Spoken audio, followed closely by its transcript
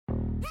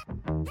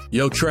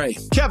Yo, Trey.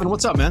 Kevin,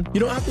 what's up, man? You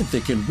know, I've been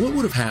thinking, what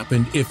would have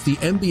happened if the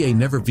NBA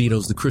never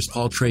vetoes the Chris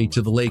Paul trade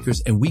to the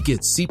Lakers and we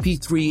get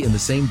CP3 in the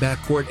same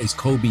backcourt as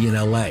Kobe in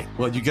LA?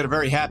 Well, you get a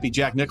very happy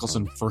Jack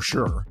Nicholson for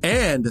sure.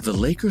 And the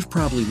Lakers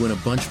probably win a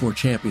bunch more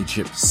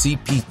championships.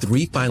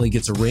 CP3 finally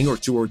gets a ring or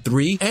two or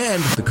three,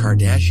 and the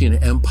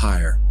Kardashian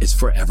empire is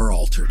forever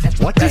altered.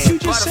 What did you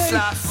just say?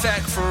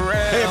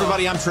 Hey,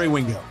 everybody, I'm Trey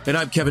Wingo. And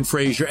I'm Kevin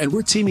Frazier, and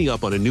we're teaming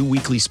up on a new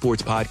weekly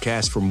sports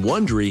podcast from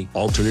Wondery,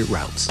 Alternate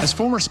Routes. As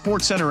former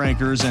Sports Center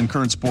anchors and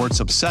current sports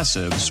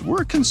obsessives,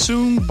 we're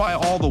consumed by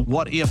all the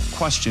what-if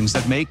questions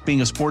that make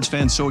being a sports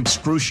fan so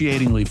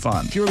excruciatingly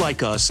fun. If you're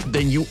like us,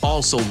 then you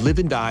also live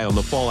and die on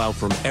the fallout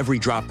from every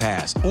drop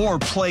pass. Or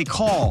play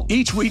call.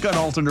 Each week on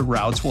Alternate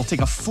Routes, we'll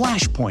take a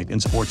flashpoint in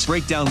sports,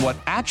 break down what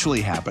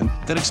actually happened,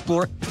 then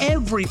explore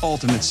every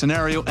alternate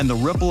scenario and the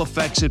ripple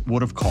effects it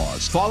would have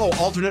caused. Follow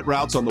Alternate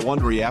Routes on the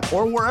Wondery app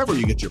or wherever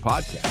you get your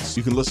podcasts.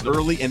 You can listen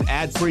early and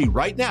ad-free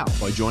right now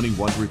by joining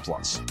Wondery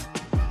Plus.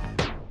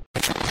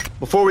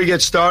 Before we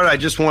get started, I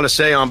just want to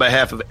say on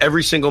behalf of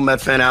every single Met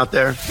fan out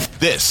there,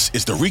 this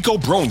is the Rico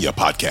Bronya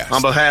Podcast.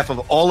 On behalf of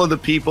all of the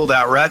people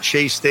that were at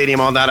Chase Stadium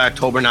on that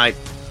October night,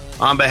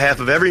 on behalf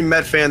of every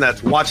Met fan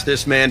that's watched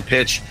this man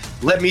pitch,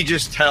 let me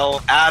just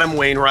tell Adam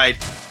Wainwright,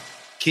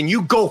 can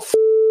you go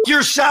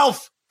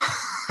yourself?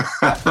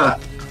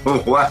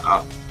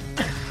 Wow.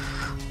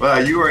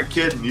 Well, you weren't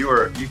kidding.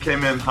 You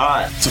came in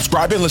hot.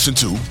 Subscribe and listen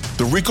to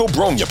the Rico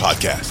Bronya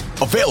Podcast,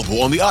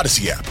 available on the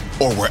Odyssey app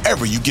or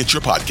wherever you get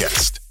your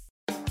podcast.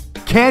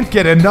 Can't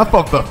get enough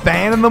of the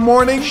fan in the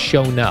morning?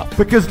 Shown up.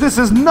 Because this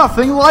is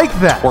nothing like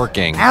that.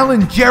 Working. Al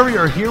and Jerry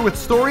are here with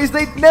stories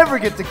they'd never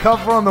get to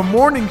cover on the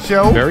morning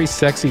show. Very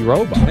sexy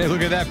robot. Hey,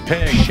 look at that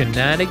pig.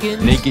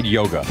 Shenanigans. Naked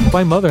yoga.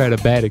 My mother had a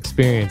bad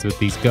experience with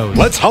these ghosts.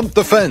 Let's hump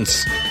the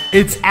fence.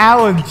 It's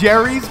Al and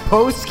Jerry's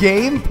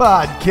post-game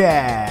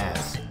podcast.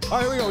 All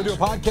right, here we go. We do a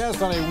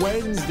podcast on a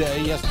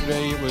Wednesday.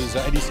 Yesterday it was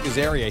Eddie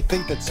Scazzeri, I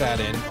think, that sat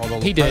in.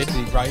 Although he did.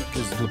 Right,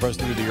 because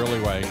LeBresti did the early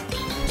way.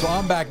 So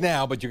I'm back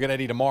now, but you get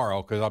Eddie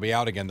tomorrow because I'll be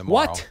out again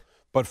tomorrow. What?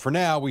 But for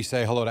now, we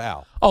say hello to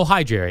Al. Oh,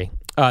 hi, Jerry.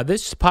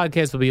 This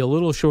podcast will be a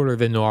little shorter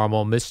than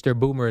normal. Mr.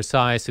 Boomer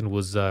Esiason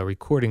was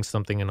recording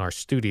something in our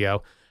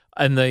studio.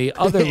 And the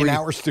other in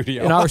our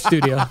studio. In our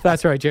studio.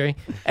 That's right, Jerry.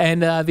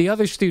 And the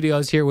other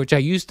studios here, which I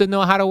used to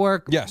know how to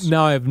work. Yes.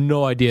 Now I have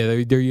no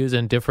idea. They're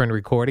using different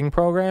recording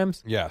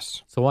programs.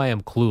 Yes. So I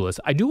am clueless.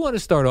 I do want to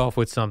start off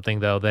with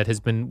something, though, that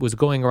was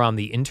going around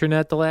the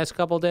internet the last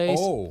couple of days.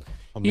 Oh.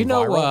 You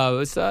know,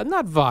 it's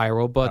not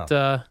viral, but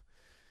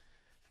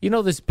you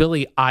know this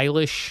Billie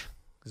Eilish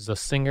is a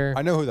singer.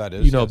 I know who that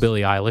is. You know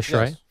Billie Eilish, yes.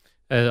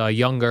 right? A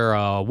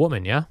younger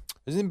woman, yeah?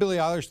 Isn't Billie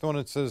Eilish the one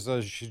that says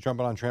she's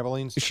jumping on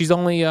trampolines? She's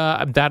only,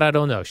 that I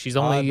don't know. She's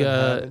only,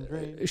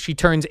 she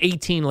turns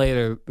 18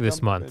 later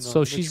this month,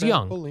 so she's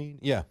young.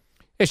 Yeah.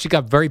 Yeah, she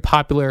got very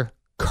popular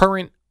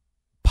current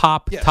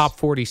pop top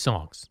 40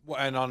 songs. Well,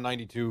 and on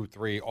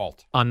 92.3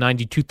 alt. On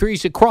 92.3,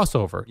 she's a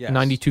crossover. Yes.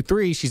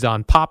 92.3, she's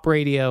on pop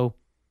radio,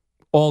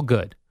 all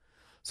good.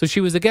 So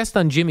she was a guest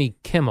on Jimmy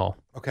Kimmel.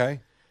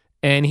 Okay.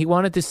 And he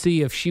wanted to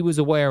see if she was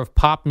aware of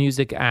pop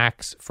music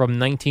acts from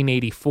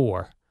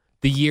 1984,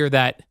 the year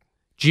that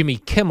Jimmy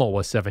Kimmel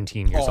was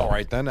 17 years old. All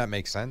right, then that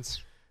makes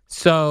sense.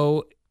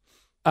 So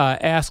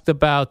asked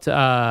about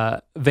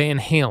Van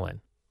Halen,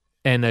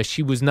 and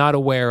she was not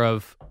aware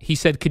of, he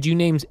said, could you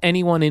name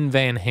anyone in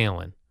Van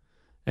Halen?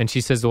 And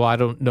she says, well, I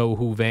don't know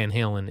who Van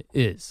Halen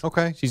is.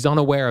 Okay. She's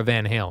unaware of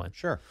Van Halen.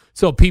 Sure.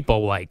 So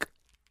people like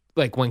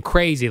went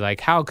crazy,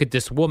 like, how could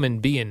this woman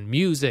be in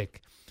music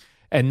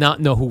and not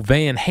know who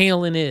Van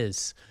Halen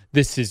is?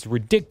 This is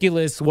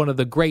ridiculous. One of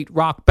the great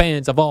rock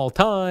bands of all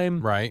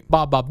time. Right.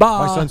 Ba, ba,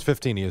 ba. My son's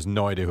 15. He has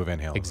no idea who Van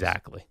Halen is.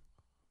 Exactly.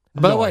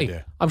 By the way,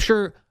 idea. I'm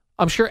sure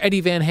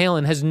Eddie Van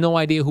Halen has no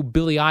idea who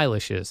Billie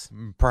Eilish is.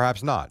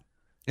 Perhaps not.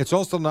 It's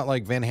also not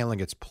like Van Halen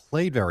gets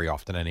played very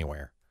often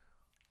anywhere.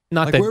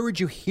 Not like, that, where would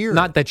you hear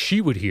Not it? that she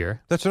would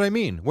hear. That's what I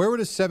mean. Where would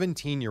a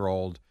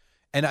 17-year-old,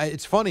 and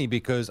it's funny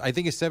because I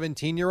think a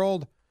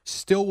 17-year-old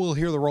still will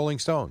hear the Rolling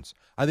Stones.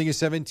 I think a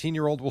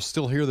 17-year-old will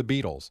still hear the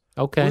Beatles.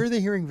 Okay. Where are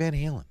they hearing Van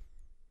Halen?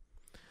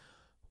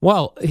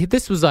 Well,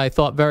 this was, I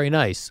thought, very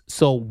nice.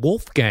 So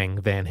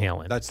Wolfgang Van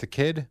Halen. That's the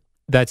kid?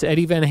 That's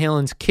Eddie Van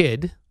Halen's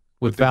kid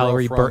with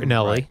Valerie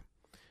Bertinelli.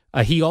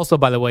 Right. He also,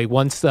 by the way,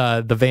 once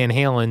the Van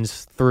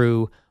Halens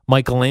threw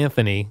Michael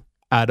Anthony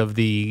out of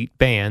the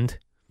band,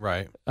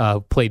 right?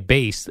 Played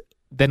bass,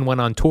 then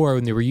went on tour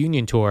in the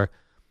reunion tour.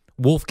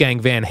 Wolfgang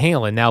Van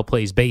Halen now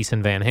plays bass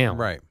in Van Halen.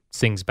 Right.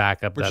 Sings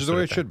backup. Which is the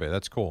way it should be.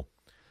 That's cool.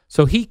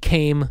 So he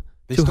came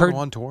they to still her.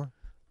 On tour?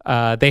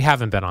 They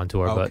haven't been on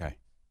tour, but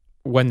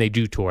when they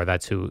do tour,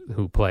 that's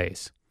who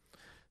plays.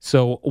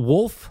 So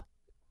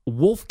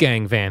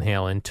Wolfgang Van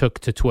Halen took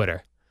to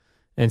Twitter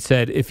and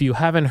said, if you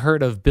haven't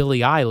heard of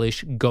Billie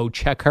Eilish, go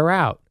check her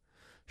out.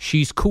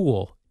 She's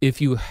cool. If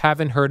you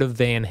haven't heard of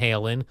Van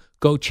Halen,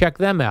 go check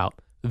them out.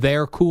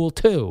 They're cool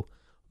too.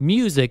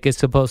 Music is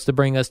supposed to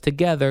bring us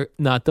together,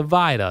 not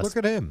divide us. Look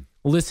at him.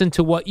 Listen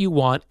to what you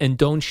want and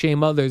don't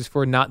shame others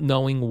for not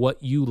knowing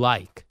what you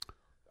like.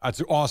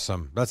 That's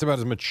awesome. That's about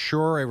as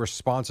mature a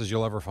response as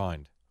you'll ever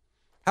find.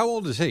 How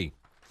old is he?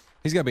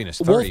 He's got to be in his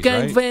 30s,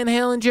 Wolfgang right? Van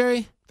Halen,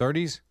 Jerry?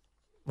 30s?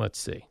 Let's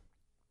see.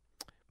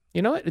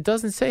 You know what? It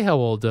doesn't say how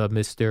old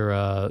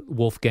Mr.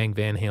 Wolfgang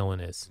Van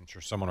Halen is. I'm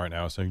sure someone right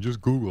now is saying,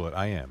 just Google it.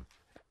 I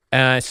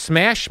am.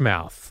 Smash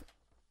Mouth,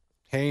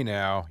 Hey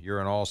now, you're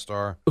an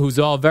all-star. who's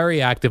all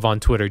very active on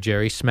Twitter,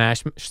 Jerry,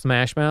 Smash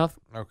Mouth.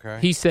 Okay.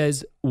 He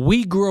says,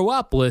 we grew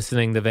up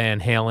listening to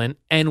Van Halen,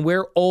 and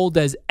we're old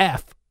as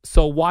F,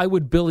 so why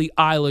would Billie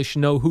Eilish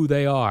know who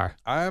they are?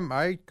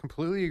 I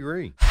completely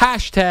agree.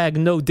 Hashtag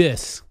no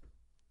diss.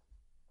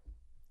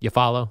 You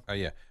follow? Oh,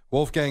 yeah.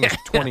 Wolfgang is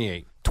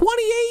 28.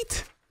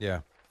 28?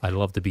 Yeah. I'd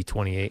love to be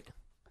 28. Do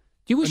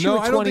you wish you were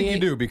 28? I don't think you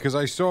do, because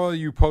I saw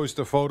you post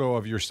a photo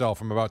of yourself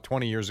from about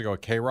 20 years ago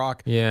at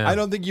K-Rock. Yeah. I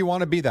don't think you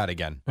want to be that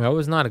again. That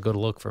was not a good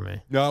look for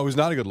me. No, it was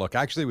not a good look.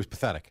 Actually, it was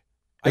pathetic.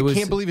 I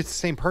can't believe it's the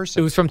same person.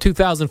 It was from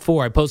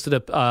 2004. I posted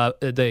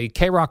the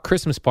K-Rock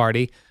Christmas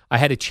party. I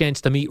had a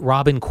chance to meet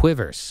Robin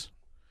Quivers.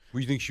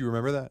 You think she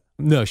remember that?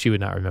 No, she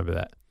would not remember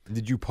that.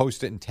 Did you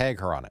post it and tag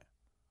her on it?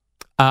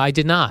 I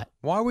did not.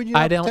 Why would you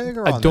not tag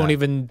her on I don't that?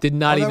 even, did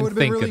not even that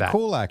think really of that.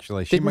 Cool,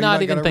 actually. She Did might not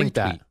have even got a think retweet.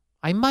 that.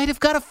 I might have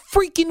got a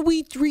freaking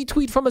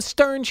retweet from a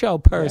Stern Show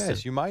person.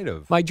 Yes, you might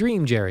have. My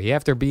dream, Jerry,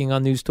 after being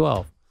on News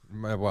 12.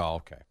 Well,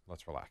 okay.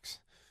 Let's relax.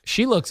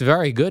 She looks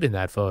very good in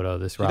that photo,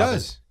 this She Robin.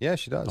 does. Yeah,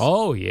 she does.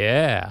 Oh,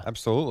 yeah.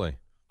 Absolutely.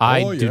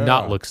 I do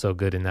not look so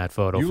good in that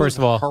photo. You First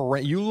of look all,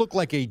 you look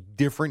like a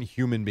different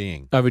human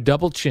being. I have a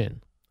double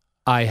chin.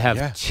 I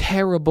have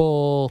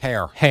terrible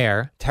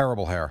hair.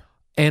 Terrible hair.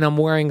 And I'm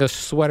wearing a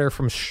sweater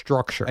from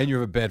Structure. And you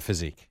have a bad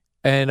physique.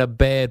 And a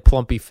bad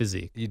plumpy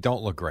physique. You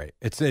don't look great.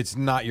 It's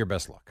not your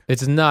best look.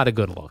 It's not a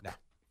good look. No.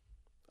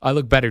 I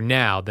look better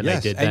now than I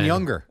did then. And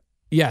younger.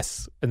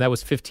 Yes. And that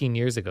was 15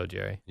 years ago,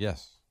 Jerry.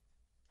 Yes.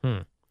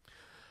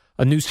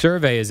 A new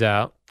survey is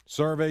out.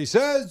 Survey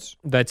says.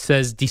 That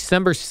says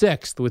December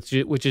 6th,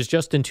 which is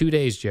just in 2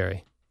 days,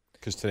 Jerry.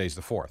 Because today's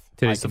the 4th.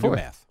 Today's I the can 4th.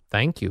 do math.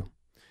 Thank you.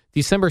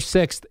 December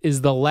 6th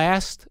is the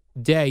last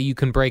day you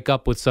can break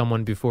up with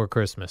someone before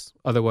Christmas.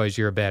 Otherwise,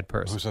 you're a bad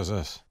person. Who says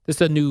this? This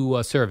is a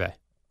new survey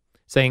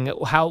saying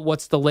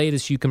what's the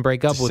latest you can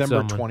break up with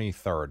someone? December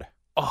 23rd.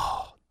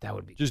 Oh, that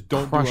would be Just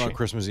don't crushing. do it on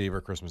Christmas Eve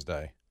or Christmas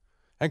Day.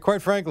 And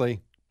quite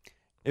frankly,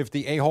 if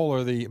the a-hole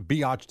or the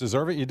biatch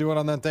deserve it, you do it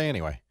on that day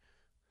anyway.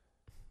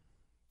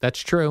 That's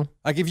true.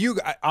 Like if you,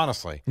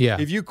 honestly,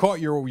 if you caught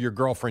your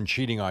girlfriend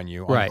cheating on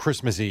you on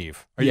Christmas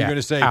Eve, are you going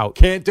to say, out.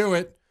 Can't do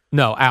it?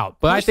 No, out.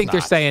 But I think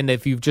they're not. saying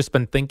if you've just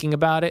been thinking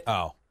about it.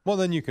 Oh, well,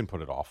 then you can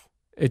put it off.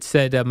 It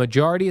said a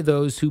majority of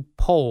those who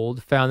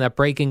polled found that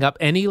breaking up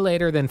any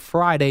later than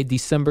Friday,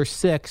 December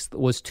 6th,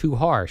 was too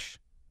harsh.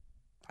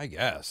 I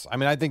guess. I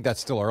mean, I think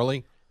that's still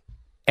early.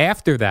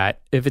 After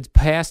that, if it's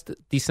past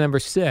December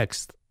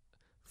 6th,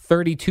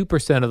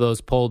 32% of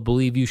those polled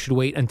believe you should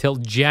wait until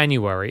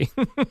January.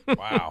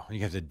 Wow.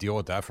 You have to deal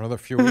with that for another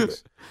few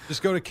weeks.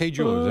 Just go to K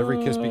Jewelers.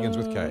 Every kiss begins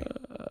with K.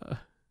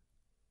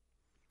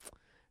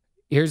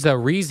 Here's the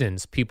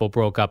reasons people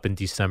broke up in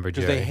December,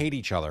 Because Jerry. they hate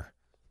each other.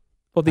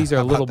 Well, these are a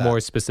How about little that? more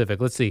specific.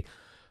 Let's see.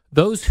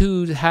 Those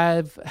who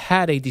have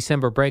had a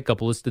December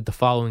breakup listed the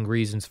following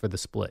reasons for the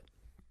split.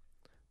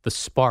 The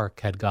spark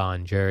had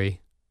gone,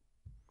 Jerry.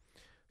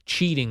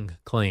 Cheating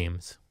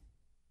claims.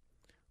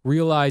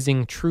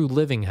 Realizing true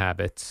living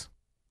habits.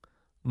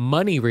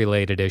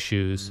 Money-related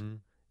issues.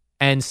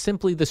 And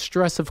simply the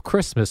stress of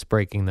Christmas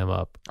breaking them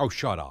up. Oh,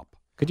 shut up.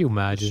 Could you The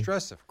imagine?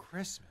 stress of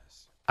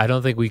Christmas. I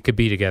don't think we could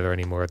be together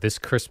anymore. This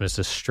Christmas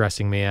is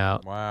stressing me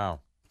out.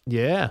 Wow.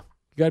 Yeah.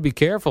 You got to be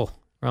careful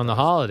around the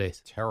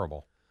holidays.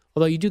 Terrible.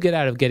 Although you do get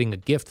out of getting a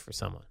gift for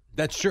someone.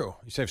 That's true.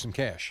 You save some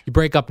cash. You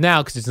break up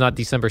now because it's not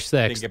December You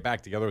can 6th. get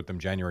back together with them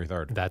January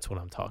 3rd. That's what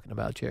I'm talking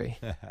about, Jerry.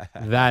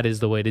 That is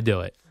the way to do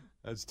it.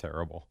 That's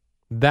terrible.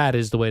 That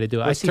is the way to do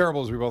it. What's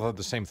terrible is we both had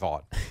the same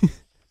thought.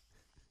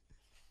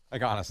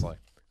 Like, honestly.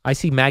 I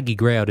see Maggie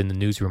Gray out in the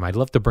newsroom. I'd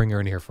love to bring her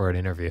in here for an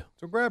interview.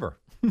 So grab her.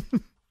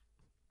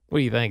 What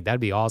do you think? That'd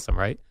be awesome,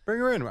 right? Bring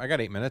her in. I got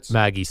 8 minutes.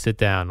 Maggie, sit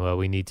down. Well,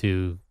 we need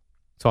to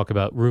talk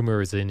about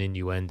rumors and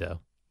innuendo.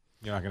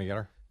 You're not going to get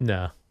her?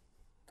 No.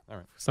 All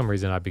right. For some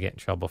reason, I'd be getting in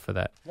trouble for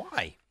that.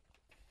 Why?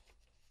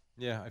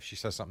 Yeah, if she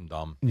says something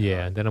dumb.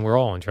 Yeah, then we're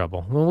all in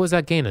trouble. What was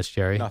that gain us,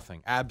 Jerry?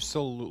 Nothing.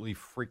 Absolutely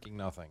freaking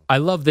nothing. I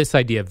love this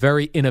idea.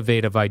 Very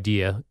innovative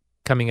idea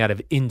coming out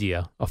of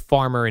India. A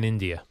farmer in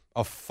India.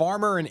 A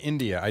farmer in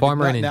India.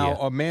 Farmer in Now,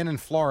 India. a man in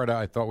Florida,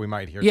 I thought we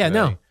might hear Yeah, today.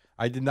 no.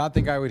 I did not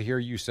think I would hear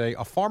you say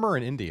a farmer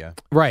in India.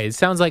 Right. It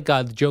sounds like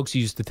the jokes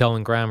you used to tell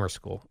in grammar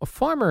school. A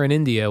farmer in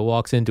India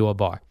walks into a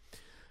bar.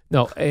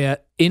 No,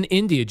 in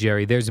India,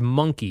 Jerry, there's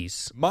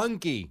monkeys.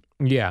 Monkey.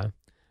 Yeah.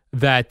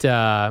 That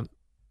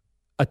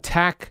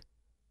attack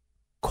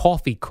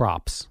coffee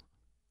crops.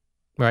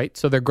 Right?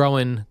 So they're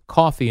growing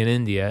coffee in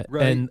India.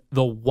 Right. And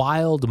the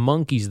wild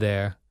monkeys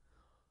there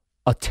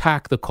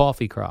attack the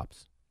coffee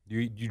crops.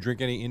 You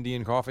drink any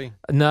Indian coffee?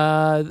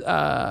 Nah,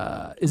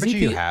 is I bet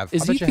you have.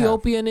 Is I bet you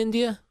Ethiopia in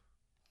India?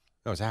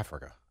 No, it's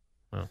Africa.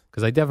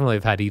 Because I definitely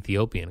have had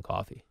Ethiopian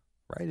coffee.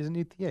 Right? Isn't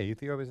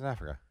Ethiopia's in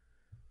Africa?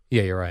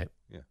 Yeah, you're right.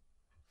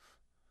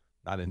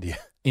 Not India.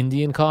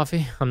 Indian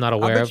coffee? I'm not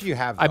aware bet of. you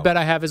have, I though. bet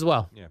I have as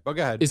well. Yeah, but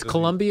go ahead. Is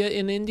Colombia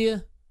in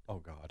India? Oh,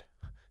 God.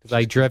 'Cause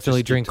I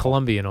definitely keep drink talking.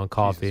 Colombian on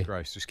coffee. Jesus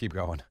Christ, just keep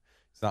going.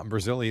 It's not in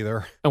Brazil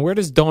either. And where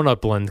does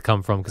Donut Blend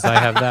come from? Because I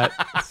have that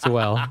as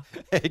well.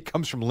 It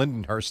comes from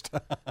Lindenhurst.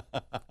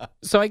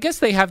 So I guess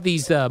they have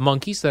these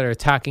monkeys that are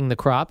attacking the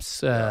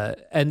crops,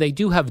 and they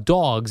do have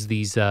dogs.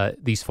 These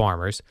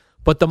farmers,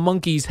 but the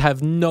monkeys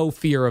have no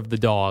fear of the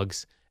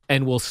dogs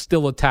and will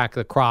still attack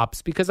the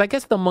crops because I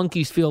guess the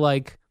monkeys feel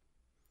like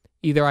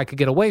either I could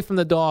get away from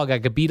the dog, I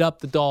could beat up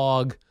the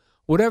dog,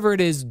 whatever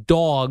it is.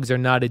 Dogs are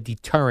not a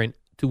deterrent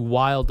to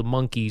wild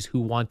monkeys who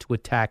want to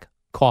attack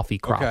coffee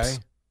crops.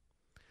 Okay.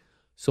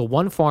 So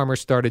one farmer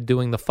started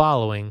doing the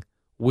following,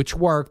 which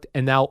worked,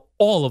 and now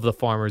all of the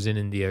farmers in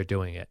India are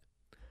doing it.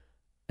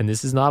 And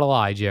this is not a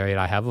lie, Jerry, and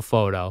I have a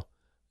photo.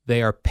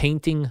 They are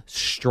painting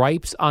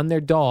stripes on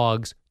their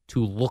dogs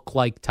to look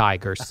like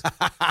tigers.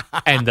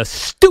 And the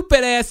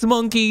stupid-ass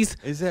monkeys,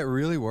 Is that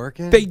really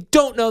working? they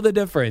don't know the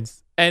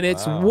difference, and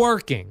it's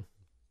working.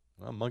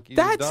 Well, monkeys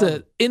are That's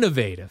dumb.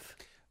 innovative.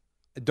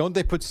 Don't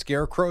they put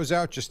scarecrows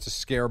out just to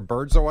scare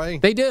birds away?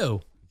 They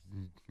do.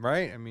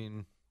 Right? I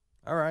mean,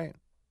 all right.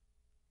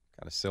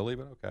 Kind of silly,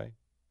 but okay.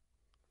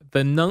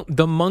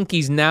 The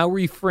monkeys now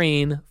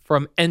refrain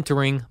from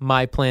entering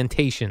my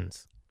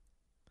plantations.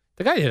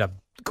 The guy did a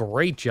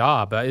great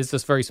job. It's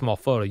this very small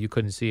photo. You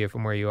couldn't see it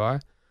from where you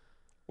are.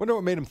 Wonder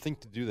what made him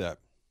think to do that.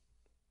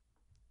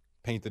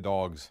 Paint the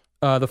dogs.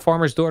 The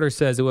farmer's daughter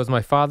says it was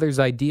my father's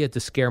idea to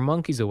scare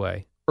monkeys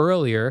away.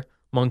 Earlier,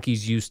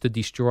 monkeys used to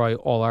destroy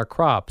all our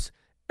crops.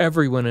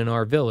 Everyone in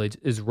our village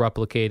is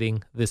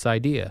replicating this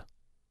idea.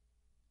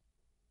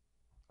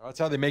 That's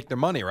how they make their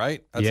money,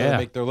 right? That's how Yeah. they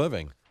make their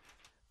living.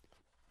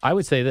 I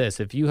would say this.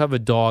 If you have a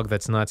dog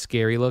that's not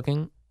scary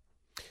looking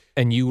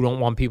and you don't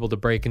want people to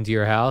break into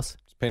your house,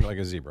 It's painted like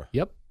a zebra.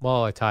 yep,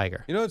 well, a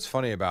tiger. You know what's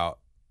funny about,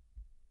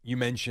 you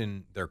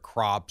mentioned their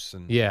crops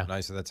and Yeah.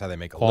 nice, that's how they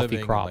make a Coffee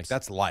living. crops. Like,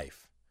 that's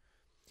life.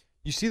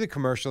 You see the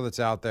commercial that's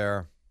out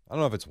there. I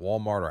don't know if it's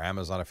Walmart or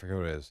Amazon. I forget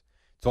what it is.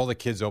 It's all the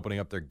kids opening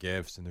up their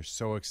gifts and they're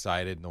so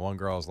excited. And the one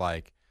girl's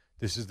like,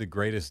 this is the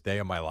greatest day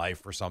of my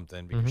life or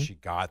something because she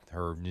got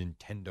her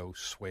Nintendo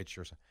Switch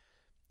or something.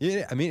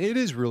 Yeah, I mean, it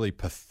is really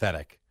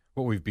pathetic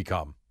what we've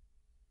become.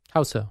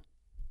 How so?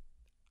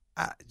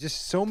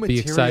 Just so Be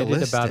excited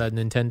materialistic. about a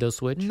Nintendo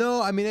Switch?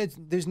 No, I mean,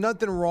 there's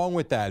nothing wrong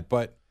with that,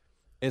 but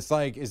it's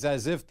like, it's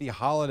as if the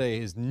holiday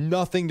has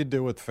nothing to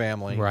do with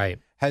family. Right.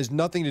 Has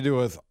nothing to do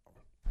with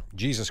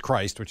Jesus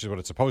Christ, which is what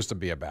it's supposed to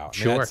be about. I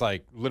mean, Sure. that's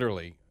like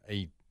literally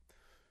a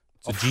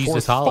Jesus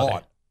fourth holiday.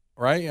 thought,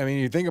 right? I mean,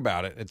 you think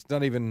about it. It's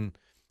not even,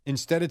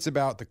 instead it's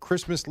about the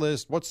Christmas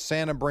list, what's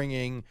Santa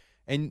bringing,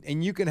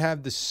 and you can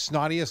have the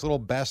snottiest little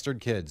bastard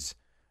kids,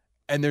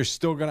 and they're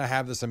still going to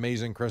have this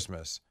amazing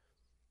Christmas.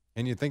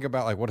 And you think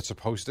about like what it's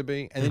supposed to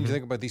be, and then you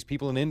think about these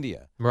people in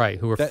India. Right,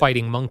 who are That-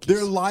 fighting monkeys.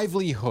 Their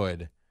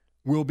livelihood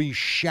will be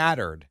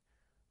shattered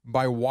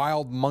by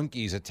wild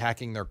monkeys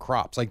attacking their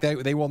crops. Like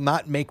they will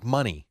not make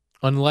money.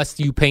 Unless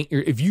you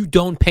if you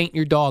don't paint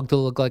your dog to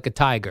look like a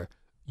tiger,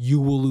 you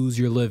will lose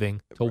your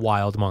living to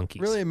wild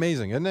monkeys. Really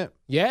amazing, isn't it?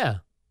 Yeah,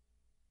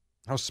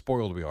 How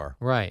spoiled we are.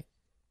 right.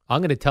 I'm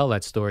going to tell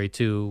that story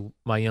to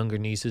my younger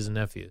nieces and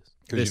nephews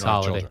 'Cause this you don't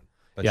have holiday. children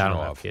that Yeah, you I don't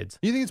know have of. kids.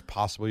 You think it's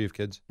possible you have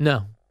kids?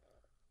 No.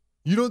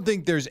 You don't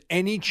think there's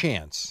any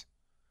chance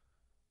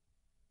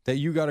that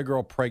you got a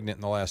girl pregnant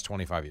in the last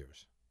 25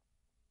 years?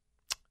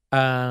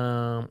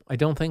 I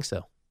don't think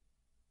so.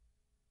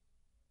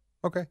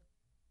 Okay.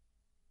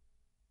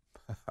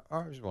 I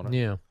was just wondering.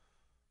 Yeah.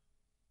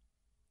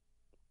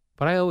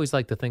 But I always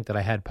like to think that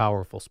I had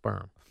powerful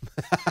sperm.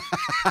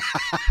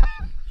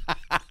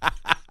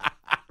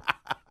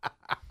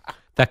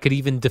 That could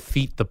even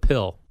defeat the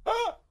pill.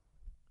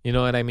 You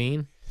know what I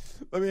mean?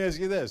 Let me ask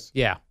you this.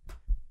 Yeah.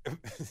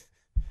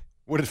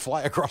 Would it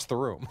fly across the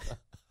room?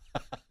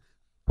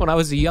 When I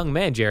was a young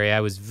man, Jerry, I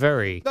was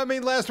very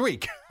last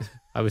week.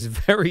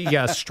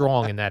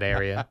 strong in that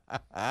area.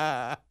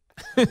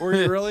 Were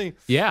you really?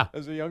 Yeah.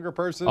 As a younger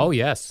person? Oh,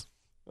 yes.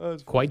 Oh,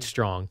 that's Quite funny.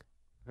 strong.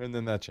 And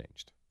then that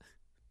changed.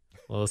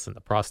 Well, listen,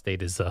 the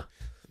prostate is a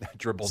That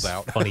dribbles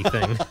out. funny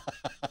thing.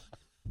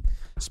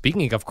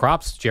 Speaking of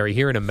crops, Jerry,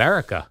 here in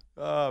America,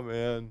 Oh,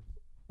 man.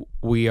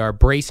 we are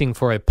bracing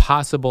for a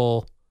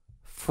possible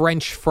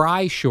French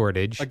fry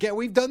shortage, Again,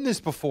 we've done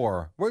this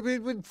before.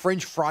 With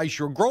French fries,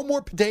 sure. Grow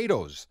more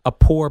potatoes. a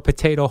poor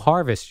potato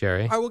harvest,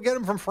 Jerry. I will get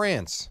them from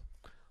France.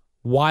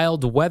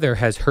 Wild weather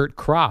has hurt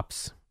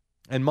crops.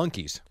 And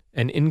monkeys.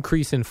 An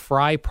increase in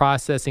fry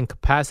processing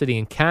capacity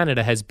in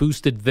Canada has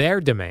boosted their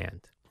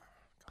demand.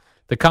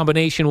 The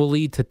combination will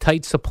lead to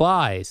tight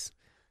supplies.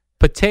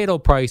 Potato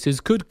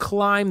prices could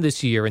climb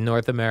this year in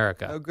North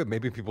America. Oh, good.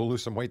 Maybe people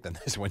lose some weight then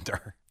this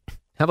winter.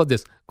 How about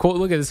this quote?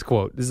 Look at this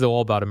quote. This is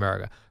all about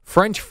America.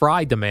 French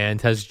fry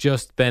demand has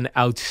just been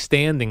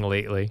outstanding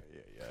lately,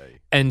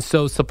 and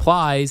so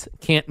supplies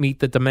can't meet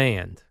the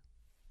demand.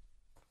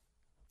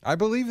 I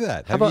believe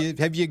that. How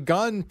Have you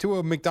gone to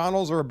a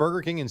McDonald's or a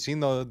Burger King and seen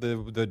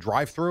the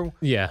drive-through?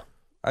 Yeah,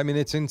 I mean,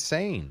 it's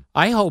insane.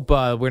 I hope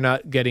we're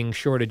not getting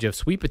shortage of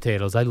sweet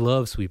potatoes. I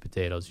love sweet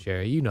potatoes,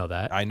 Jerry. You know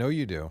that. I know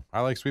you do.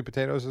 I like sweet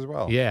potatoes as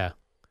well. Yeah.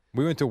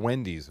 We went to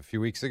Wendy's a few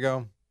weeks ago.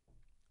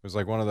 It was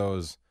like one of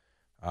those,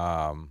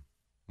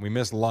 we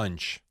missed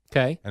lunch.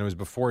 Okay. And it was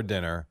before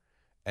dinner.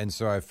 And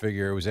so I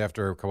figure it was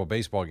after a couple of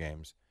baseball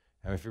games.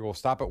 And I figure we'll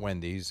stop at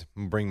Wendy's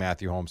and bring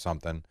Matthew home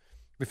something.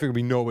 We figured there'd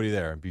be nobody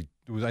there. I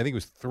think it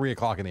was 3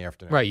 o'clock in the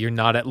afternoon. Right. You're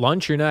not at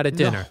lunch. You're not at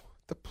dinner. No,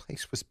 the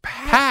place was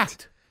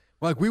packed.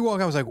 Like, we walked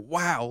out, I was like,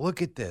 wow,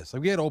 look at this.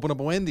 Like, we had to open up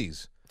a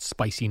Wendy's.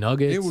 Spicy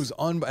nuggets. It was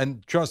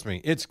and trust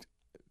me,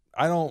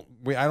 I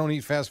don't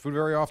eat fast food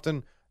very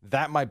often.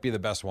 That might be the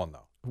best one,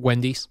 though.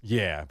 Wendy's?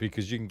 Yeah,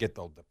 because you can get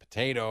the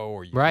potato,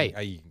 or you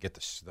can get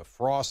the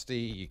Frosty,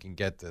 you can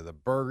get the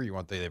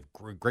burger. They have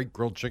great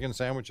grilled chicken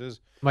sandwiches.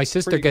 My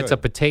sister gets a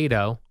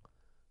potato,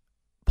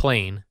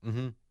 plain.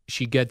 Mm-hmm.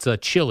 She gets a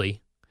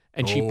chili,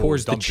 and she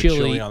pours the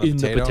chili in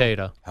the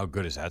potato. How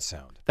good does that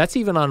sound? That's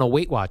even on a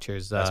Weight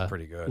Watchers That's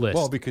pretty good. list.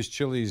 Well, because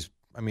chili's,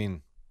 I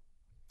mean,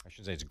 I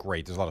shouldn't say it's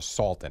great. There's a lot of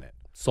salt in it.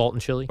 Salt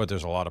and chili? But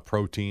there's a lot of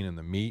protein in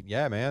the meat.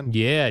 Yeah, man.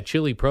 Yeah,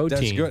 chili protein.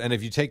 That's good. And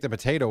if you take the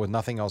potato with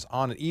nothing else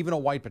on it, even a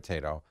white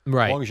potato,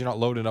 right, as long as you're not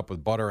loading up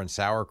with butter and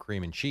sour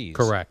cream and cheese.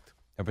 Correct.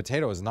 A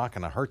potato is not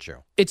going to hurt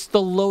you. It's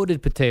the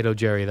loaded potato,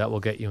 Jerry, that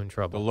will get you in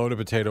trouble. The loaded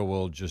potato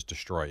will just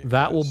destroy you.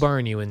 That will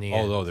burn you in the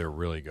end. Although they're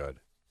really good.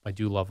 I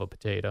do love a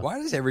potato. Why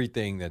does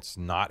everything that's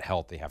not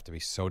healthy have to be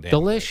so damn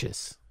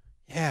delicious?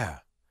 Good? Yeah.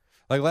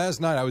 Like last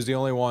night, I was the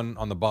only one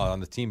on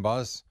the team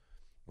bus.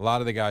 A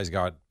lot of the guys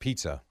got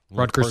pizza.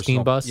 Rutgers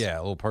team bus? Yeah,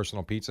 little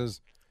personal pizzas.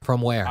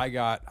 From where? I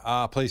got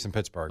a place in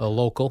Pittsburgh. A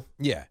local?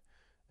 Yeah.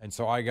 And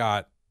so I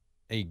got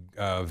a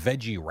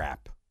veggie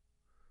wrap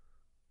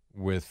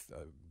with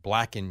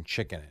blackened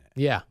chicken in it.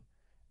 Yeah.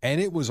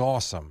 And it was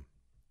awesome.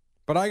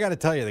 But I got to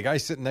tell you, the guy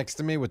sitting next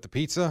to me with the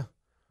pizza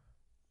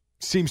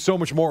seems so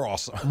much more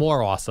awesome.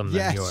 More awesome than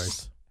Yes.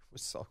 yours. It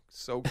was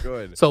so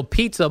good. So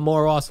pizza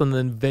more awesome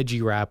than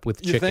veggie wrap with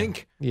chicken. You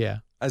think? Yeah.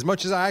 As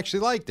much as I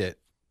actually liked it,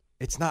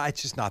 it's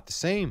just not the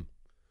same.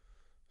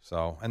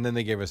 So, and then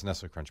they gave us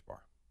Nestle Crunch Bar.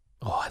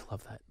 Oh, I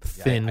love that.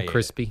 Thin, I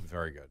crispy.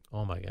 Very good.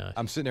 Oh, my gosh.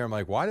 I'm sitting there, I'm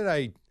like,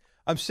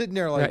 I'm sitting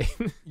there like,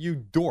 Right. you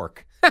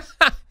dork.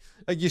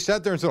 Like, you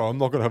sat there and said, I'm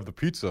not going to have the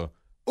pizza.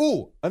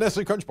 Ooh, a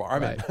Nestle Crunch Bar. I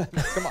mean,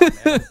 come on,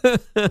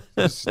 man.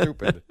 That's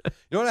stupid. You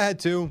know what I had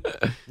too?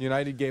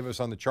 United gave us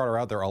on the charter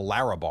out there a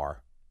Lara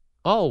Bar.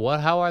 Oh,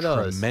 how are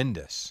those?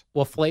 Tremendous.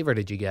 What flavor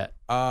did you get?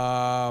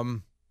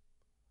 Lotso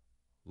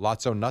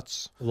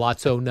nuts.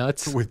 Lotso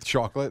nuts? with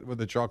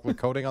the chocolate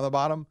coating on the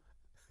bottom.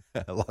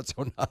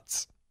 Lotso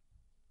nuts.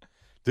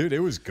 Dude, it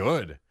was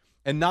good.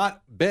 And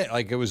not big.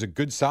 Like, it was a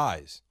good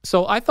size.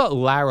 So I thought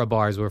Lara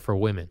bars were for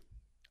women.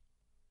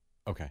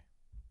 Okay.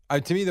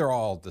 To me, they're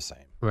all the same.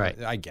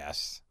 Right. I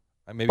guess.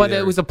 But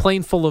it was a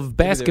plane full of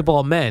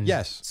basketball men.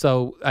 Yes.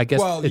 So I guess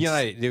Well,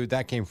 United,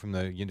 that came from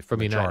the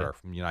United. charter,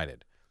 from United.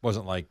 It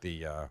wasn't like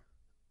the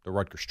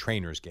Rutgers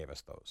trainers gave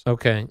us those.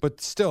 Okay.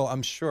 But still,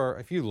 I'm sure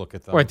if you look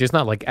at them. Right, there's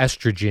not like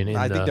estrogen in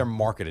I think they're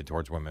marketed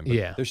towards women. But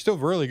Yeah. they're still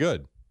really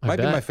good. I Might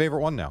be bet. my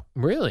favorite one now.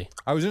 Really?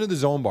 I was into the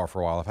Zone Bar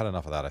for a while. I've had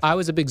enough of that. I think. I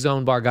was a big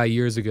Zone Bar guy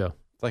years ago.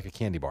 It's like a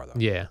candy bar, though.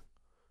 Yeah.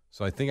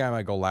 So I think I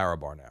might go Lara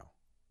Bar now.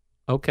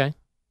 Okay.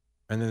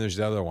 And then there's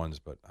the other ones,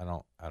 but I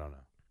don't know.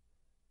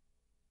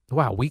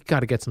 Wow, we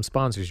got to get some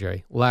sponsors,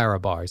 Jerry. Lara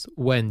bars,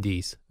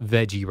 Wendy's,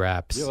 veggie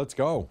wraps. Yeah, let's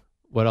go.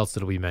 What else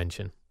did we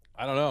mention?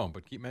 I don't know,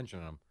 but keep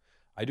mentioning them.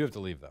 I do have to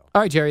leave, though.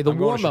 All right, Jerry, the I'm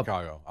going to warm-up.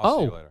 Chicago. I'll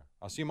see you later.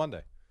 I'll see you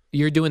Monday.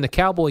 You're doing the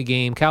Cowboy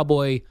game,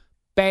 Cowboy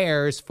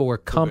Bears for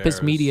Compass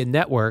Bears. Media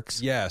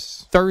Networks.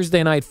 Yes.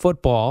 Thursday night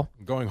football.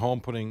 Going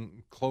home,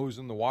 putting clothes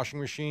in the washing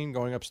machine,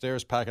 going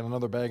upstairs, packing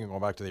another bag, and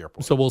going back to the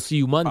airport. So we'll see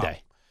you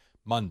Monday.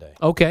 Monday.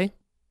 Okay.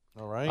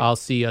 All right. I'll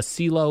see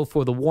CeeLo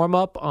for the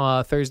warm-up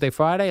Thursday,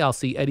 Friday. I'll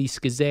see Eddie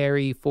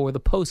Schizzeri for the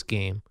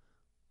post-game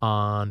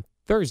on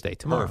Thursday,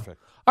 tomorrow.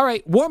 Perfect. All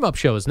right, warm-up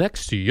show is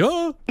next to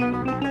you.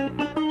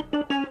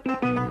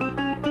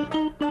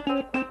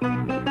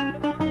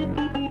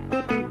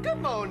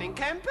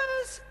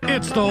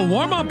 It's the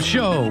warm-up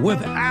show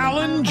with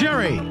Alan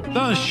Jerry,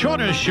 the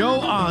shortest show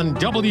on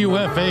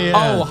WFAN.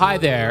 Oh, hi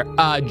there.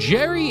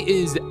 Jerry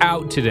is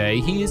out today.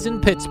 He is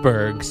in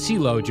Pittsburgh.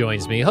 CeeLo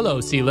joins me. Hello,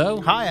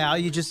 CeeLo. Hi, Al.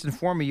 You just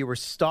informed me you were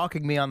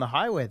stalking me on the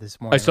highway this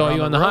morning. I saw Or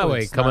you on the highway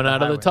roads, coming not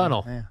out of the highway.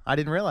 tunnel. Yeah. I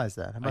didn't realize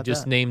that. How about I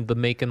just that? named the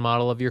make and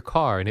model of your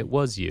car, and it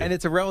was you. And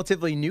it's a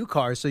relatively new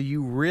car, so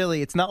you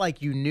really, it's not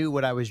like you knew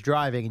what I was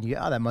driving and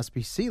that must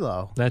be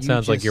CeeLo. That You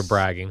sounds like you're just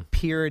bragging.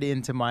 Peered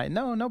into my,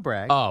 no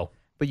brag. Oh.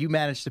 But you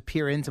managed to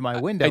peer into my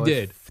window I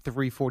did. at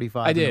 3:45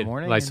 I in the did.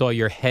 morning. And I saw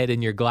your head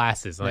and your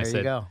glasses, and I There you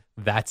said, go.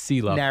 that's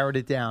CeeLo. Narrowed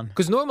it down.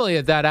 Because normally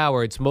at that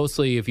hour, it's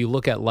mostly, if you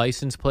look at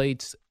license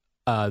plates,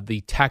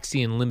 the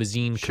taxi and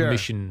limousine Sure.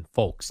 commission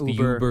folks, the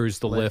Uber,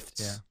 Ubers, the Lyft,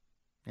 Lyfts,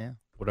 Yeah.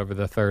 whatever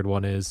the third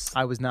one is.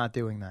 I was not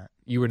doing that.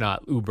 You were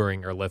not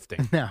Ubering or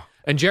lifting. No.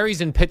 And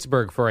Jerry's in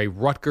Pittsburgh for a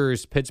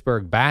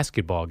Rutgers-Pittsburgh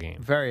basketball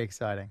game. Very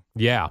exciting.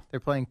 Yeah, They're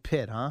playing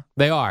Pitt, huh?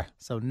 they are.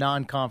 So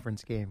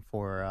non-conference game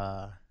for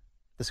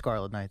the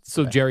Scarlet Knights.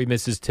 So Jerry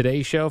misses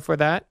today's show for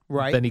that.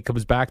 Right. Then he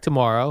comes back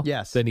tomorrow.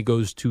 Yes. Then he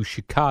goes to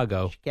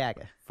Chicago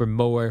for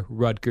more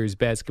Rutgers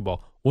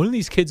basketball. When are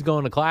these kids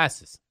going to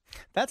classes?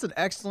 That's an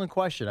excellent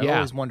question. I've Yeah.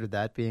 always wondered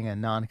that, being a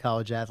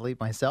non-college athlete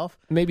myself.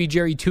 Maybe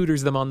Jerry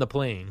tutors them on the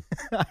plane.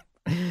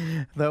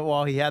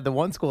 Well, he had the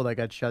one school that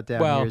got shut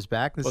down years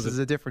back. This is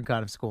a different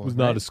kind of school. It was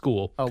not a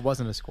school. Oh, it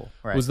wasn't a school.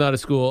 Right. It was not a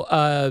school.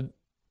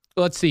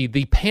 Let's see.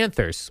 The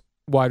Panthers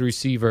wide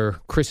receiver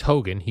Chris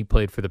Hogan, he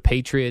played for the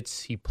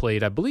Patriots. He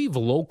played, I believe,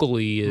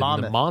 locally in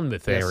the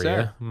Monmouth Yes, area.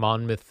 sir.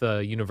 Monmouth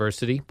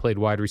University. Played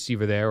wide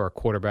receiver there or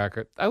quarterback.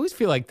 I always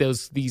feel like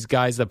these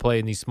guys that play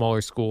in these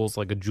smaller schools,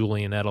 like a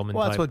Julian Edelman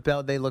Well, type. that's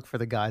what they look for,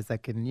 the guys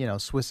that can,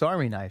 Swiss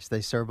Army knives.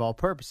 They serve all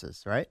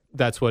purposes, right?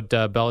 That's what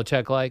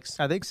Belichick likes.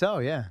 I think so,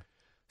 yeah.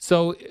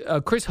 So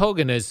Chris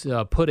Hogan has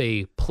put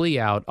a plea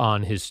out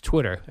on his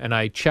Twitter, and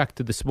I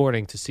checked this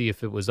morning to see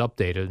if it was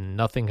updated, and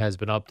nothing has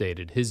been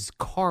updated. His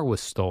car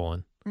was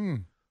stolen,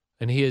 and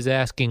he is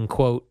asking,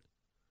 quote,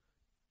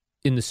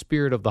 in the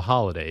spirit of the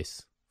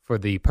holidays, for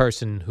the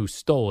person who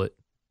stole it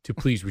to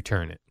please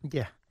return it.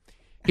 Yeah.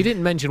 He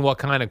didn't mention what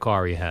kind of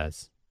car he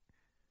has,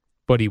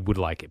 but he would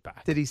like it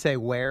back. Did he say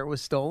where it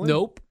was stolen?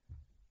 Nope.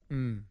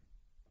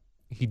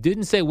 He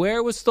didn't say where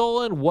it was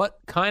stolen, what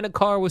kind of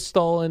car was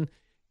stolen.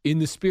 In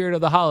the spirit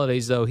of the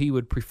holidays, though, he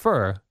would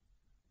prefer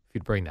if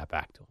you'd bring that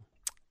back to him.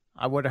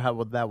 I wonder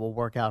how that will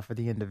work out for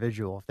the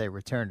individual if they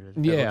return it.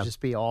 If Yeah. it'll just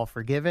be all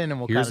forgiven, and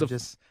we'll Here's kind of a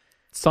just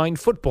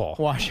signed football.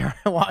 wash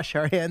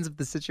our hands of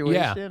the situation.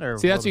 Yeah. Or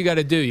See, that's what you got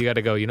to do. You got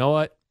to go, you know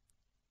what?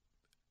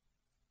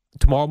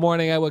 Tomorrow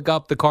morning I wake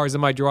up, the car's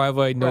in my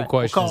driveway, no Right. We'll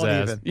questions call it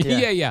asked. even.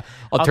 Yeah. Yeah.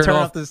 I'll turn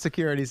off the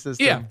security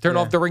system. Yeah, turn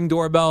off the Ring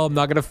doorbell. I'm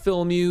not going to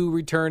film you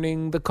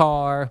returning the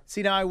car.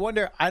 See, now I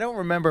wonder, I don't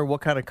remember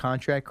what kind of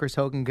contract Chris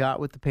Hogan got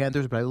with the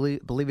Panthers, but I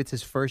believe it's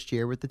his first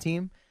year with the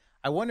team.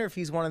 I wonder if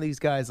he's one of these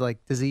guys,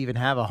 like, does he even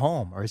have a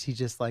home? Or is he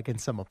just, like, in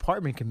some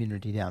apartment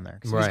community down there?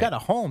 Because if he's got a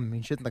home, I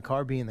mean, shouldn't the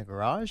car be in the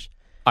garage?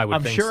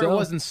 I'm sure so. it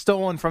wasn't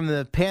stolen from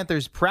the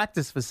Panthers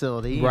practice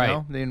facility. You Right.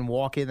 know? They didn't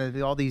walk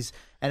in. All these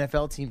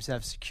NFL teams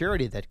have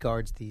security that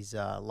guards these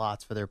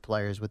lots for their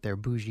players with their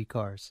bougie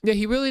cars. Yeah,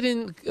 he really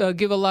didn't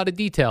give a lot of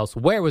details.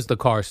 Where was the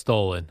car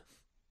stolen?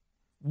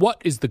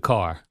 What is the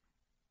car?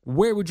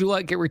 Where would you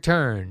like it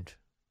returned?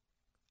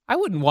 I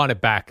wouldn't want it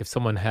back if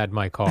someone had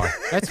my car.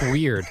 That's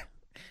weird.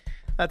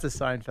 That's a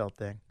Seinfeld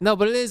thing. No,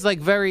 but it is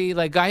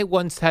I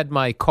once had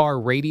my car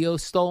radio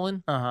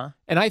stolen. Uh-huh.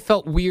 And I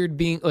felt weird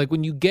being like,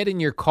 when you get in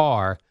your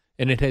car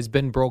and it has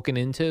been broken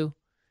into,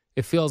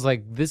 it feels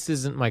like this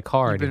isn't my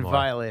car You've anymore. been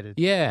violated.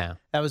 Yeah.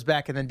 That was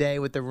back in the day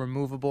with the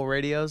removable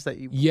radios that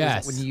you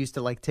Yes. when you used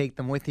to like take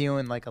them with you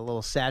in like a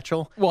little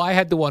satchel. Well, I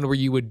had the one where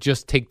you would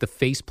just take the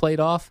faceplate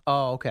off,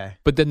 Oh, okay.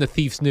 but then the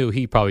thieves knew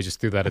he probably just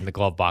threw that in the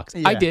glove box. I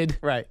Yeah, did.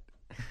 Right.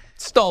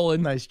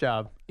 Stolen. Nice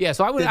job. Yeah,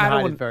 so I Didn't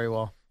hide it very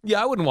well.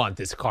 Yeah, I wouldn't want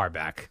this car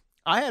back.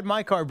 I had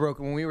my car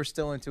broken when we were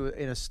still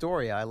in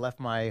Astoria. I left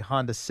my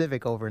Honda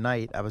Civic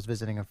overnight. I was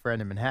visiting a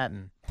friend in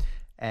Manhattan,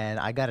 and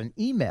I got an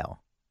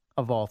email,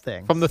 of all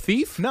things. From the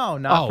thief? No,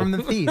 not Oh. from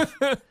the thief.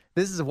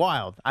 This is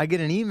wild. I get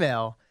an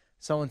email.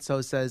 So-and-so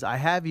says, I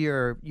have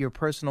your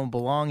personal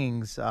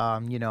belongings.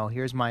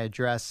 Here's my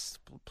address.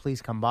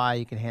 Please come by.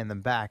 You can hand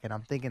them back. And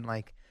I'm thinking,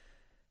 like,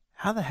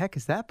 how the heck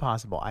is that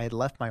possible? I had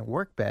left my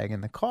work bag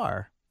in the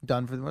car,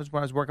 done when I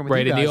was working with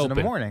Right you in the guys in the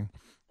open. morning.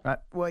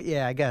 Well,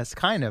 yeah, I guess,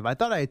 kind of. I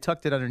thought I had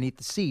tucked it underneath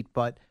the seat,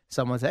 but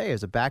someone said, hey,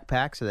 there's a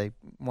backpack. So they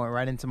went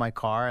right into my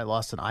car. I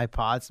lost an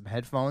iPod, some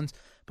headphones,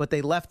 but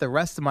they left the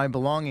rest of my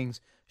belongings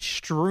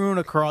strewn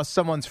across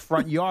someone's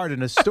front yard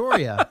in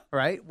Astoria,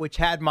 right? Which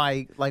had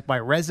my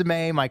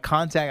resume, my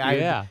contact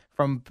Yeah.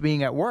 from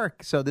being at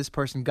work. So this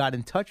person got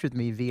in touch with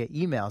me via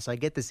email. So I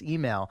get this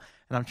email,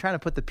 and I'm trying to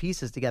put the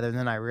pieces together, and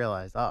then I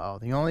realized,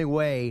 the only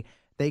way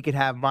they could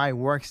have my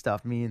work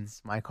stuff means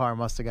my car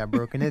must have got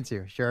broken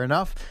into. Sure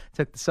enough,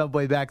 took the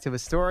subway back to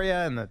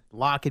Astoria, and the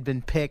lock had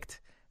been picked.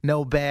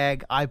 No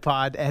bag,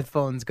 iPod,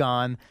 headphones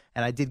gone.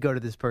 And I did go to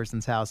this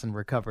person's house and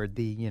recovered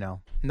the,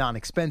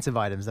 non-expensive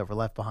items that were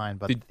left behind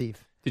by the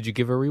thief. Did you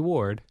give a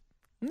reward?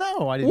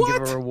 No, I didn't give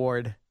What? a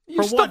reward.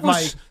 Your For stuff what?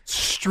 was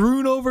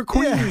strewn over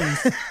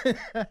Queens.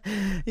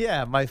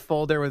 Yeah, my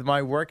folder with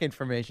my work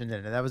information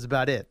in it. That was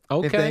about it.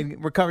 If Okay. they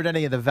recovered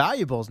any of the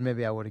valuables,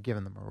 maybe I would have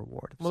given them a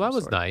reward. of Well, some that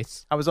was sort.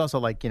 nice. I was also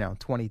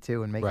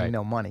 22 and making Right.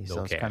 no money, No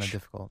so it's kind of cash.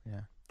 difficult.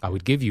 Yeah, I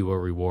would give you a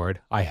reward.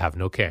 I have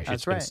no cash. that's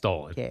It's been right.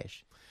 stolen.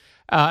 Cash.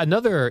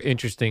 Another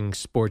interesting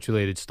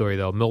sports-related story,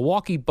 though.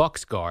 Milwaukee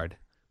Bucks guard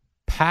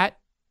Pat,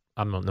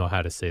 I don't know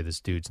how to say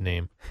this dude's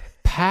name,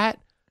 Pat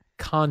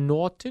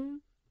Connaughton?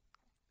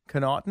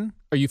 Connaughton?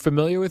 Are you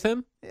familiar with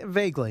him?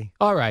 Vaguely.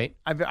 All right.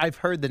 I've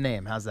heard the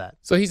name. How's that?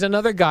 So he's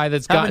another guy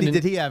that's How gotten many in-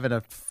 did he have in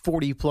a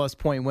 40-plus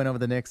point win over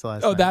the Knicks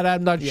last Oh, night? that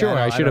I'm not Yeah, sure.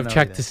 no, I I should don't have know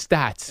checked either. his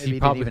stats. Maybe he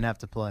didn't even have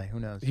to play. Who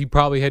knows? He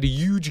probably had a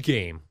huge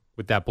game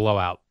with that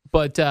blowout.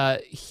 But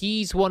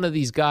he's one of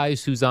these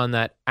guys who's on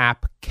that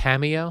app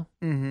Cameo.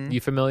 Mm-hmm. You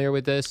familiar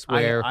with this?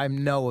 Where I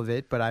know of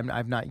it, but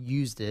I've not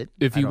used it.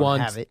 if you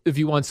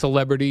want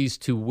celebrities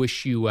to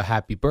wish you a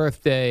happy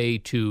birthday,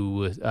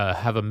 to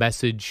have a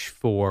message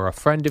for a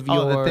friend of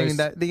yours, the thing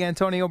that the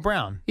Antonio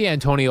Brown. Yeah,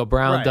 Antonio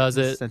Brown does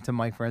it. Sent to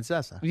Mike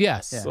Francesa.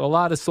 Yes, Yeah. a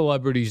lot of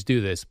celebrities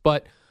do this,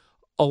 but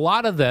a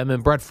lot of them,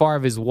 and Brett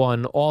Favre is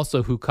one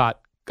also who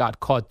got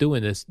caught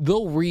doing this.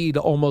 They'll read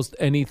almost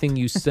anything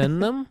you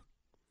send them.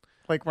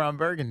 Like Ron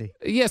Burgundy.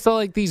 Yeah, so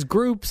like these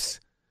groups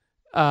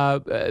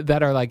that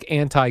are like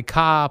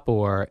anti-cop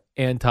or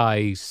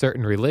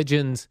anti-certain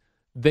religions,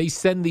 they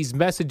send these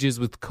messages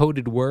with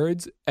coded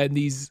words, and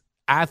these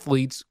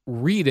athletes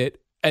read it,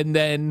 and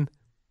then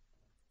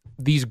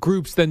these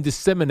groups then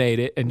disseminate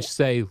it and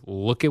say,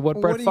 "Look at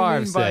what Brett Favre What do you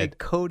mean said." by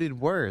coded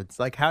words?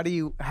 Like how do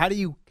you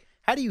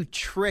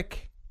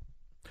trick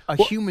a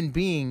human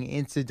being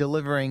into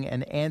delivering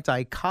an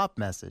anti-cop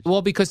message?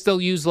 Well, because they'll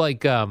use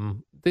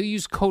they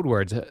use code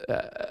words.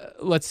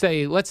 Let's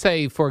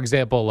say, for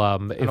example, I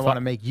don't want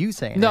to make you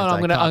say no,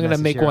 I'm gonna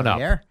make one up.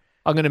 Air.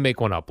 I'm gonna make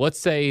one up. Let's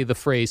say the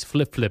phrase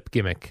 "flip flip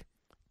gimmick"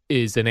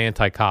 is an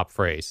anti-cop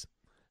phrase.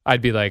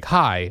 I'd be like,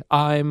 "Hi,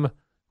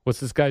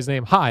 what's this guy's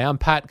name? Hi, I'm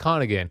Pat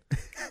Connigan."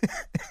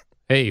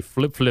 Hey,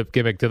 flip flip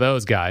gimmick to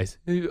those guys.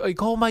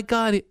 Like, oh my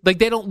God! Like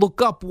they don't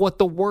look up what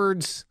the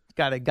words.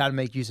 Got to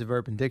make use of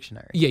Urban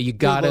Dictionary. Yeah, you do a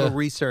gotta little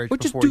research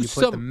before you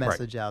put the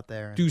message out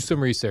there. Do some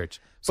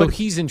research. So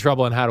he's in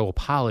trouble on how to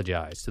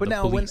apologize to the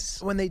police.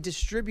 But now, when they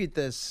distribute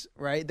this,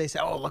 right? They say,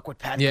 "Oh, look what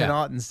Pat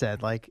Connaughton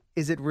said." Like,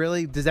 is it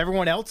really? Does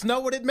everyone else know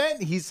what it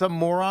meant? He's some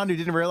moron who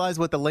didn't realize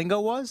what the lingo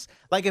was.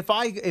 Like, if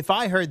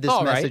I heard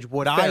this message,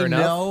 would I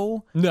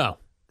know? No.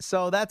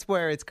 So that's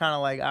where it's kind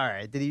of like, all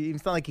right,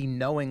 it's not like he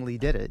knowingly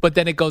did it. But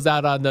then it goes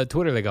out on the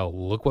Twitter. They go,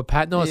 "Look what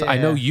Pat knows." I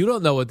know you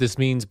don't know what this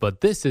means, but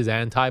this is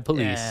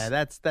anti-police. Yeah,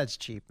 that's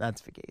cheap. That's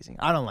fagazing.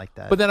 I don't like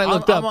that. But then I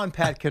looked up. I'm on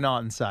Pat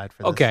Connaughton's side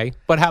for this. Okay,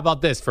 but how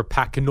about this for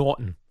Pat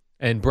Connaughton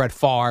and Brett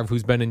Favre,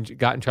 who's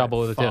got in trouble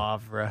with it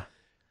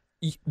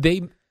too?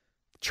 They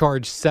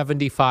charge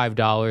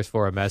 $75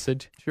 for a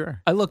message.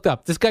 Sure. I looked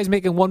up. This guy's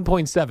making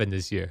 1.7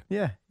 this year.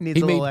 Yeah, needs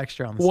a little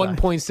extra on the side.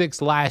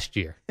 1.6 last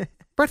year.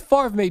 Brett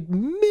Favre made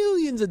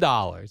millions of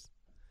dollars.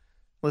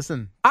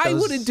 Listen, I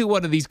wouldn't do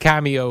one of these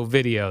Cameo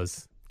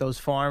videos. Those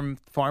farm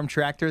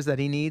tractors that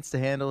he needs to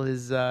handle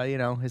his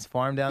his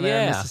farm down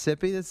there in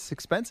Mississippi. That's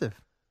expensive.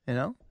 He's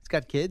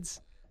got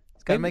kids.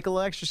 He's got to make a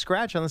little extra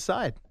scratch on the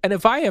side. And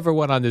if I ever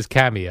went on this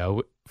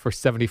Cameo for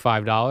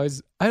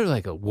 $75, I would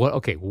like, what?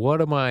 Okay,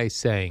 what am I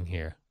saying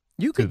here?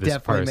 You could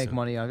definitely make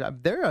money on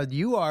it.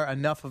 You are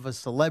enough of a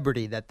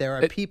celebrity that there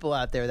are people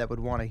out there that would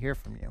want to hear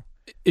from you.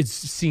 It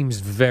seems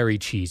very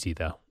cheesy,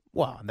 though.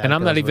 Well, and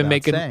I'm not even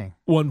making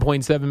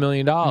 $1.7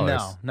 million.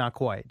 No, not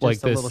quite. Just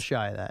like a little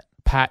shy of that.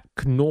 Pat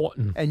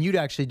Connaughton. And you'd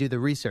actually do the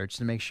research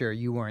to make sure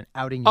you weren't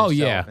outing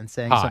yourself and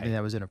saying something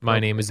that was inappropriate. My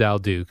name is Al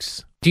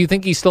Dukes. Do you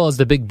think he still has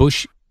the big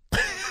bush?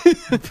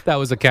 That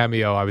was a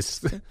Cameo I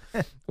was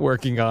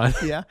working on.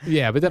 Yeah?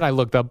 Yeah, but then I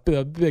looked up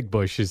Big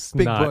Bush is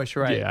Big not. Bush,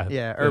 right.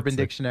 Yeah, Urban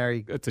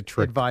Dictionary it's a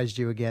trick. Advised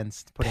you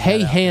against putting Hey,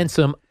 that out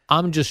handsome,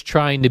 I'm just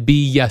trying to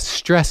be your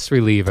stress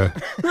reliever.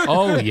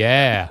 Oh,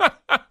 yeah.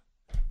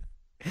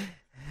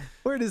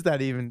 Where does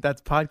that even?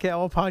 That's podcast,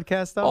 all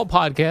podcast stuff? All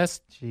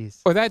podcast.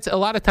 Jeez. Or that's a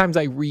lot of times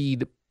I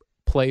read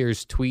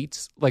players'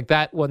 tweets. Like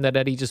that one that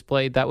Eddie just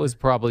played, that was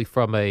probably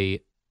from a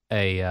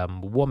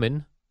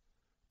woman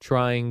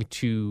trying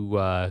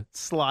to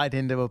slide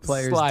into a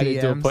player's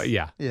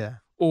DMs. Yeah.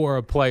 Or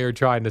a player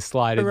trying to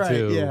slide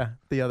into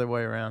the other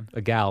way around. A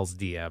gal's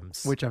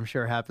DMs. Which I'm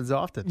sure happens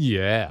often.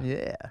 Yeah.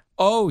 Yeah.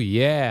 Oh,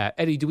 yeah.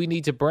 Eddie, do we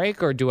need to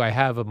break or do I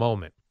have a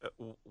moment?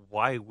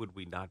 Why would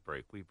we not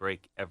break? We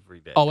break every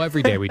day. Oh,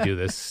 every day we do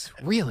this.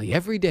 Really?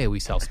 Every day we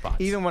sell spots.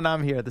 Even when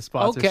I'm here, the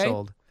spots are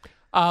sold.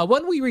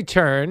 When we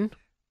return,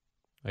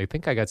 I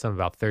think I got something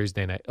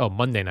about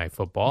Monday Night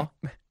Football.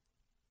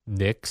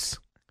 Knicks.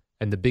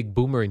 And the Big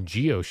Boomer and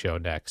Geo show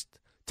next.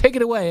 Take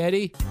it away,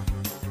 Eddie.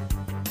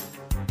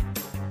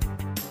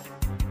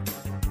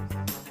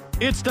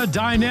 It's the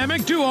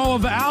dynamic duo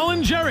of Al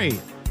and Jerry,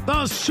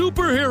 the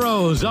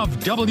superheroes of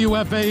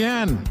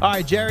WFAN. All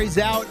right, Jerry's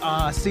out.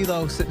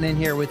 CeeLo sitting in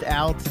here with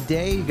Al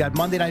today. You got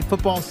Monday Night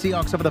Football.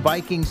 Seahawks over the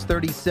Vikings,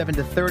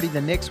 37-30.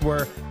 The Knicks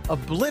were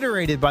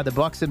obliterated by the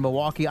Bucks in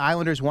Milwaukee.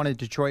 Islanders won at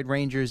Detroit.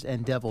 Rangers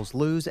and Devils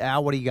lose.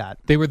 Al, what do you got?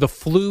 They were the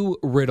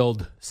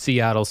flu-riddled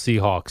Seattle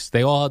Seahawks.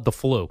 They all had the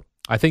flu.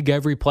 I think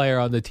every player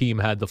on the team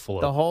had the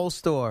flu. The whole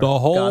store got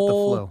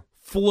the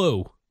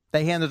flu.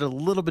 They handled it a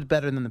little bit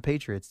better than the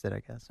Patriots did, I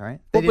guess, right?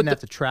 They didn't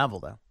have to travel,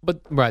 though. But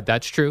right,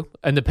 that's true.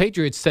 And the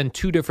Patriots sent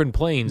two different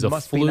planes.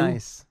 Must be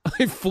nice.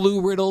 A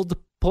flu-riddled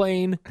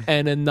plane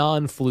and a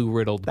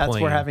non-flu-riddled plane.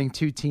 That's where having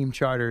two team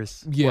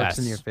charters works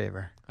in your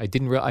favor. I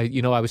didn't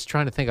I was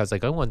trying to think. I was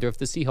like, I wonder if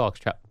the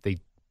Seahawks, they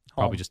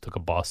probably just took a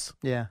bus.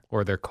 Yeah.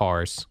 Or their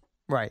cars.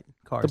 Right.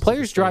 Cars. The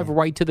players drive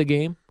right to the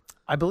game?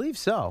 I believe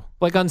so.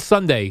 Like on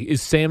Sunday,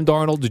 is Sam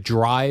Darnold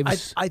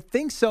drives? I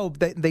think so.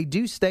 They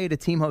do stay at a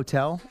team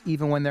hotel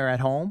even when they're at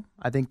home.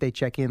 I think they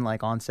check in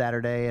like on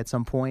Saturday at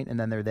some point, and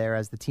then they're there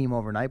as the team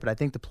overnight. But I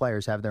think the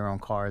players have their own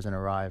cars and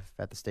arrive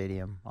at the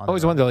stadium. I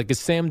always wonder, like, is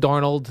Sam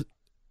Darnold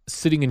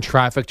sitting in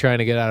traffic trying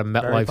to get out of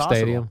MetLife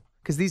Stadium?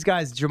 Because these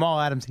guys, Jamal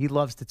Adams, he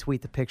loves to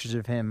tweet the pictures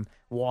of him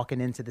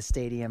walking into the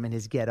stadium and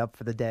his get up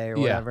for the day or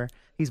whatever.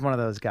 He's one of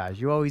those guys.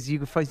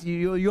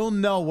 You'll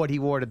know what he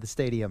wore to the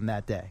stadium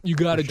that day. You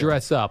got to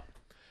dress up.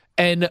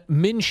 And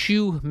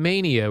Minshew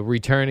Mania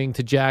returning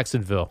to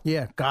Jacksonville.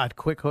 Yeah, God,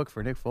 quick hook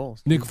for Nick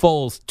Foles. Nick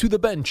Foles to the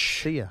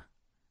bench. See ya.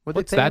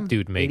 What's that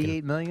dude making?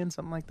 $88 million,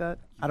 something like that.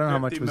 I don't know how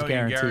much was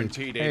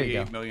guaranteed.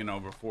 $88 million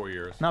over 4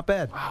 years. Not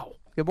bad. Wow.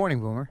 Good morning,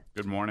 Boomer.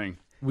 Good morning.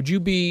 Would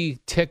you be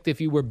ticked if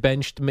you were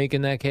benched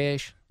making that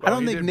cash? Well, I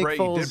don't think Nick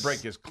Foles... He did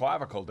break his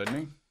clavicle, didn't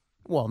he?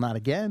 Well, not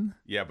again.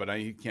 Yeah, but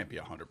he can't be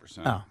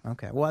 100%. Oh,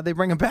 okay. Why'd they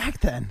bring him back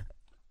then?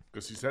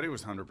 Because he said he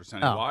was 100%.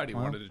 He Oh, lied. He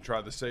well. wanted to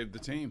try to save the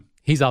team.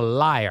 He's a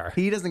liar.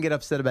 He doesn't get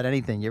upset about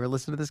anything. You ever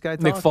listen to this guy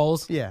talk? Nick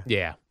Foles? Yeah.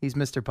 Yeah. He's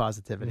Mr.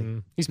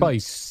 Positivity. He's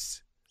probably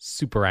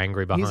super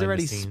angry behind He's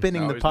already the scenes.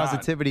 spinning No, the he's not.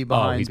 positivity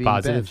behind he's being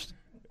positive? benched.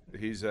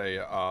 He's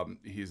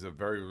a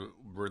very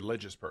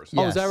religious person.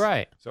 Oh, is that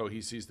right? So he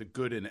sees the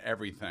good in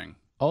everything.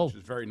 Oh. Which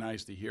is very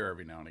nice to hear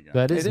every now and again.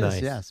 That is It nice.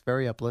 is, yes.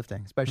 Very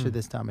uplifting, especially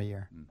this time of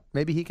year.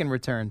 Maybe he can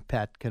return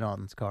Pat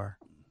Connaughton's car.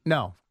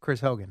 No,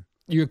 Chris Hogan.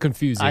 You're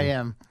confusing. I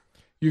am.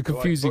 You're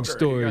confusing Like Booker,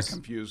 stories. He got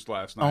confused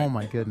last night. Oh,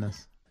 my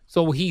goodness.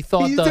 So he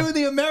thought He's doing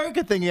the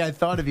America thing. Yeah, I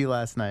thought of you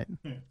last night.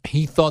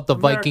 he thought the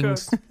America.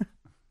 Vikings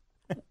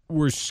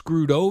were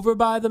screwed over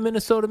by the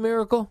Minnesota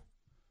Miracle.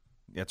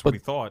 That's what he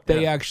thought.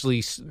 They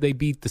actually they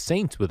beat the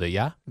Saints with it.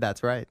 Yeah,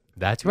 That's right.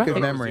 that's I right. thought Good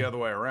it was memory. the other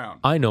way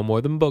around. I know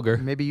more than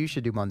Booger. Maybe you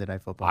should do Monday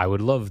Night Football. I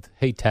would love.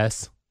 Hey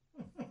Tess,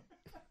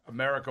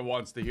 America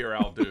wants to hear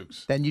Al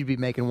Dukes. Then you'd be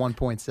making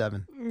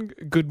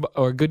 1.7.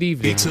 good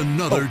evening. It's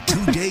another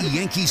two-day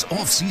Yankees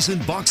off-season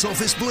box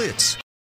office blitz.